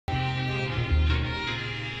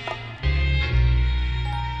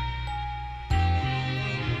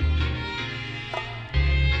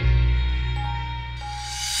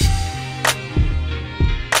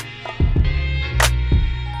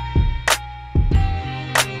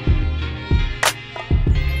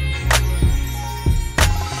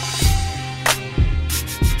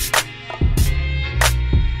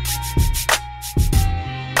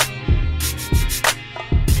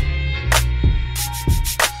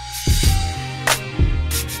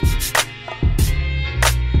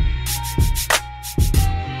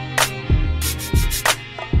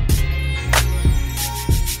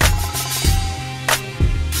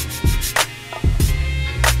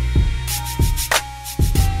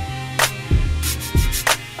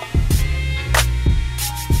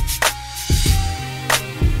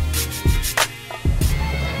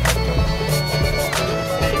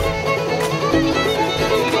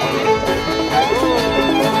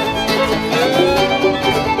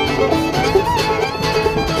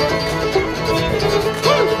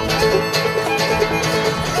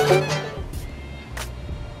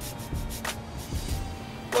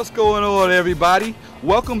everybody.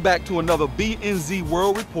 Welcome back to another BNz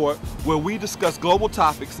World Report, where we discuss global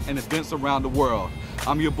topics and events around the world.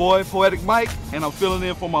 I'm your boy, Poetic Mike, and I'm filling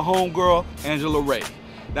in for my homegirl, Angela Ray.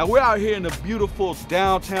 Now, we're out here in the beautiful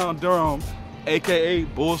downtown Durham, aka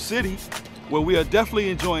Bull City, where we are definitely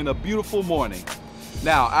enjoying a beautiful morning.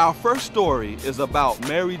 Now, our first story is about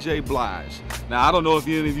Mary J. Blige. Now, I don't know if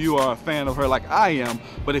any of you are a fan of her like I am,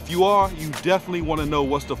 but if you are, you definitely want to know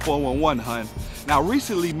what's the 411, hun. Now,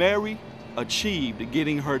 recently, Mary achieved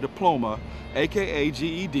getting her diploma, aka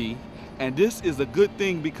GED, and this is a good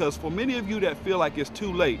thing because for many of you that feel like it's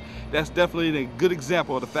too late, that's definitely a good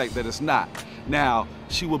example of the fact that it's not. Now,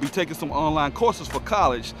 she will be taking some online courses for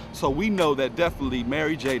college, so we know that definitely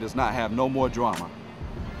Mary J. does not have no more drama.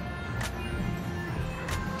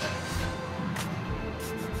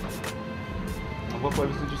 What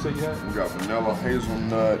flavors did you say you had? We got vanilla,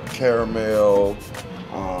 hazelnut, caramel,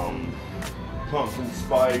 pumpkin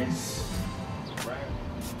spice.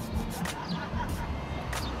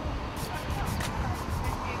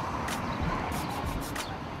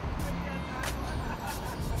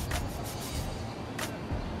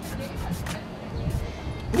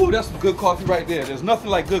 Ooh, that's some good coffee right there. There's nothing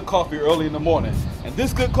like good coffee early in the morning. And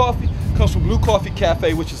this good coffee comes from Blue Coffee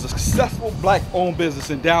Cafe, which is a successful black-owned business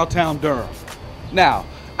in downtown Durham. Now,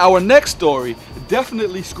 our next story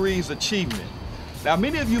definitely screams achievement. Now,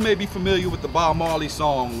 many of you may be familiar with the Bob Marley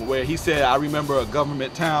song where he said, "I remember a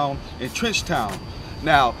government town in Trench Town."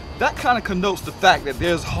 Now, that kind of connotes the fact that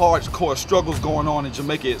there's hardcore struggles going on in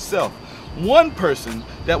Jamaica itself. One person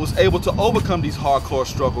that was able to overcome these hardcore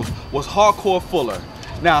struggles was Harcourt Fuller.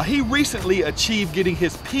 Now, he recently achieved getting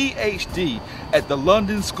his PhD at the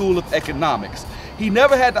London School of Economics. He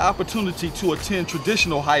never had the opportunity to attend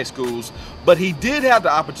traditional high schools, but he did have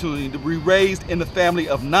the opportunity to be raised in a family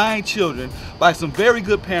of 9 children by some very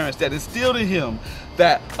good parents that instilled in him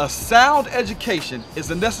that a sound education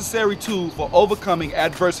is a necessary tool for overcoming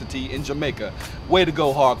adversity in Jamaica. Way to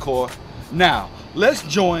go, Hardcore. Now, let's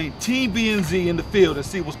join Team BNz in the field and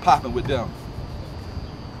see what's popping with them.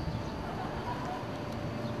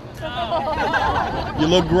 You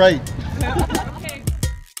look great.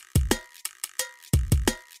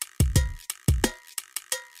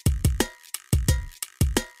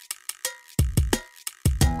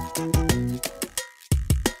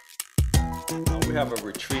 We have a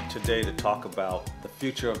retreat today to talk about the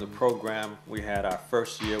future of the program. We had our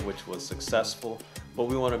first year, which was successful, but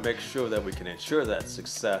we want to make sure that we can ensure that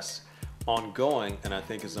success ongoing, and I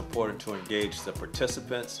think it's important to engage the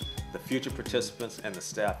participants, the future participants, and the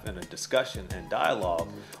staff in a discussion and dialogue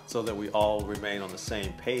so that we all remain on the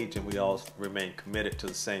same page and we all remain committed to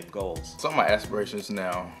the same goals. Some of my aspirations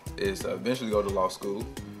now is to eventually go to law school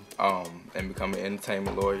and become an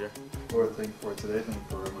entertainment lawyer. Lord, thank you for today. Thank you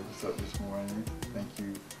for waking us up this morning. Thank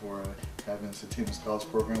you for having the Centennial Scholars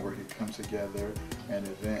program where you come together and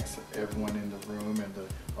advance everyone in the room and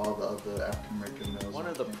all the other African American males. One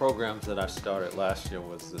of the programs that I started last year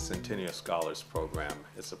was the Centennial Scholars program.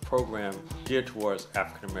 It's a program geared towards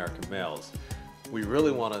African American males. We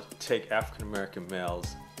really want to take African American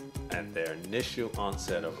males at their initial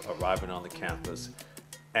onset of arriving on the campus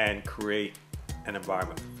and create an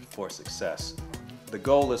environment for success. The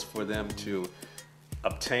goal is for them to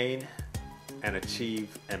obtain and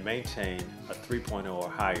achieve and maintain a 3.0 or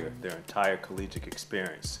higher their entire collegiate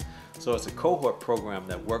experience. So it's a cohort program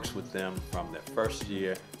that works with them from their first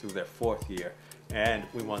year through their 4th year, and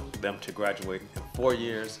we want them to graduate in 4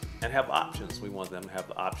 years and have options. We want them to have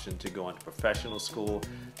the option to go into professional school,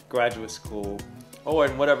 graduate school, or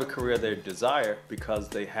in whatever career they desire because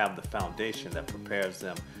they have the foundation that prepares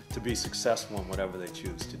them to be successful in whatever they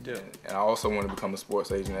choose to do. And I also want to become a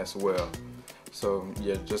sports agent as well. So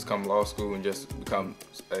yeah, just come law school and just become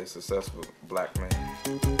a successful black man.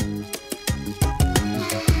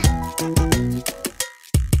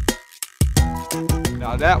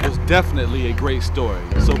 Now, that was definitely a great story.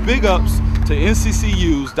 So big ups to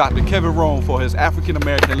NCCU's Dr. Kevin Rome for his African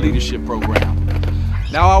American Leadership Program.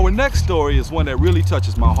 Now, our next story is one that really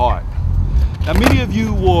touches my heart. Now, many of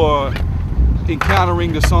you were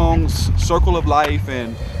encountering the songs Circle of Life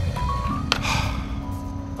and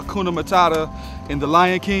Hakuna Matata in The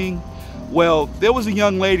Lion King. Well, there was a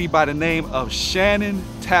young lady by the name of Shannon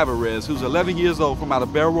Tavarez, who's 11 years old, from out of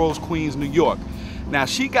Belrose, Queens, New York. Now,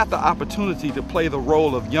 she got the opportunity to play the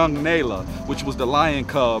role of young Nayla, which was the lion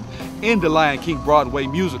cub, in the Lion King Broadway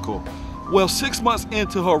musical. Well, 6 months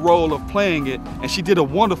into her role of playing it, and she did a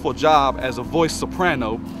wonderful job as a voice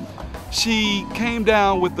soprano, she came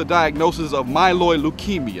down with the diagnosis of myeloid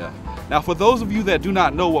leukemia. Now, for those of you that do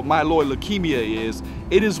not know what myeloid leukemia is,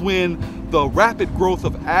 It is when the rapid growth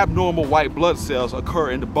of abnormal white blood cells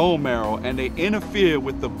occur in the bone marrow and they interfere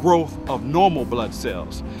with the growth of normal blood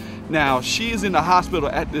cells. Now, she is in the hospital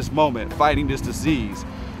at this moment fighting this disease,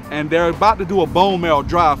 and they're about to do a bone marrow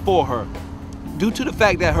drive for her due to the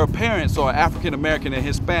fact that her parents are African American and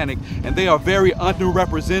Hispanic, and they are very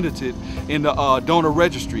underrepresented in the donor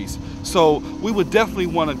registries. So we would definitely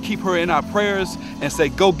want to keep her in our prayers and say,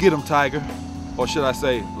 go get him, Tiger. Or should I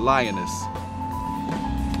say, lioness.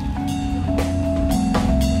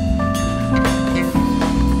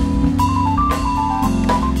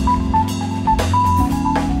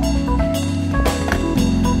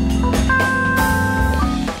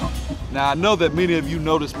 Now, I know that many of you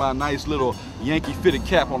noticed my nice little Yankee fitted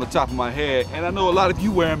cap on the top of my head, and I know a lot of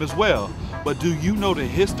you wear them as well. But do you know the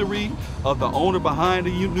history of the owner behind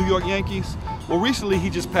the New York Yankees? Well, recently he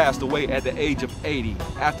just passed away at the age of 80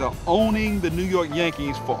 after owning the New York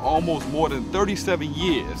Yankees for almost more than 37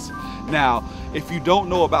 years. Now, if you don't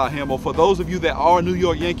know about him, or for those of you that are New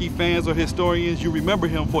York Yankee fans or historians, you remember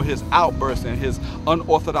him for his outbursts and his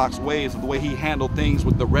unorthodox ways of the way he handled things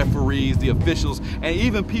with the referees, the officials, and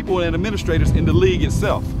even people and administrators in the league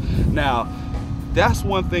itself. Now, that's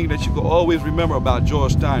one thing that you can always remember about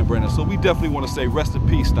George Steinbrenner. So we definitely want to say rest in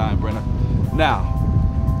peace, Steinbrenner. Now,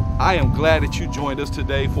 I am glad that you joined us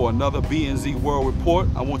today for another BNZ World Report.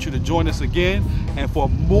 I want you to join us again. And for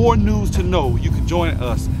more news to know, you can join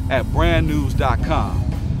us at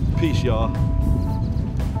brandnews.com. Peace, y'all.